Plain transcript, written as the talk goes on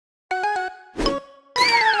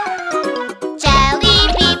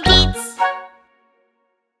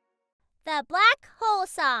The Black Hole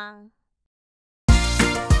Song.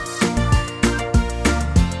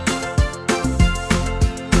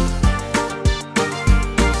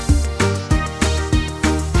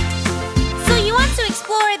 So you want to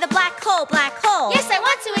explore the black hole, black hole? Yes, I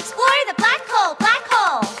want to explore the black hole, black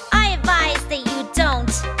hole. I advise that you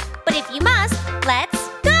don't, but if you must, let's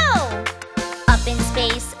go! Up in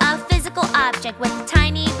space, a physical object with a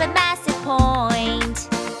tiny but massive point,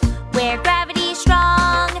 where gravity is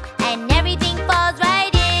strong and everything falls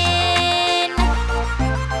right in.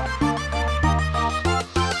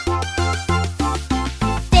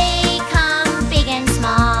 They come big and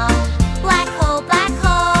small. Black hole, black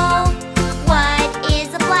hole. What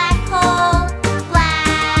is a black hole?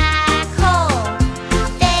 Black hole.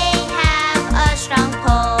 They have a strong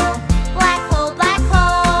pull. Black hole, black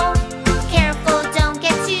hole. Careful, don't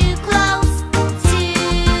get too close.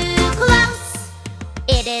 Too close.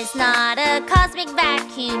 It is not a cosmic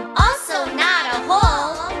vacuum, also not a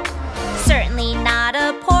hole. Certainly not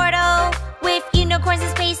a portal with unicorns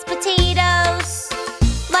and space potatoes.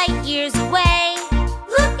 Light years away,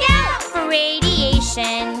 look out for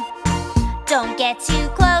radiation. Don't get too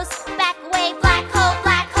close, back away, black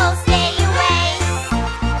hole, stay away.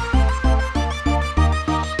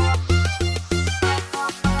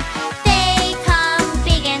 They come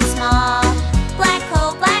big and small. Black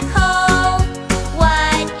hole, black hole.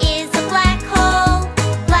 What is a black hole?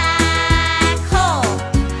 Black hole.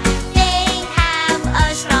 They have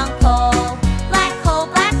a strong pull. Black hole,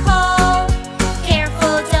 black hole.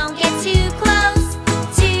 Careful, don't get too close.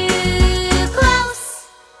 Too close.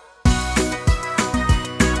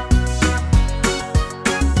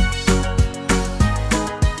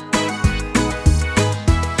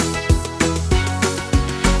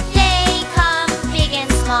 They come big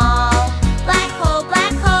and small. Black hole,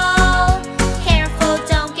 black hole. Careful,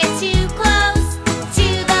 don't get too close to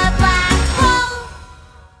the black hole.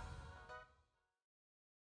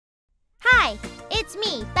 Hi, it's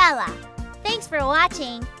me, Bella. Thanks for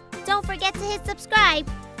watching. Don't forget to hit subscribe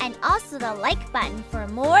and also the like button for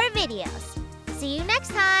more videos. See you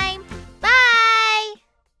next time.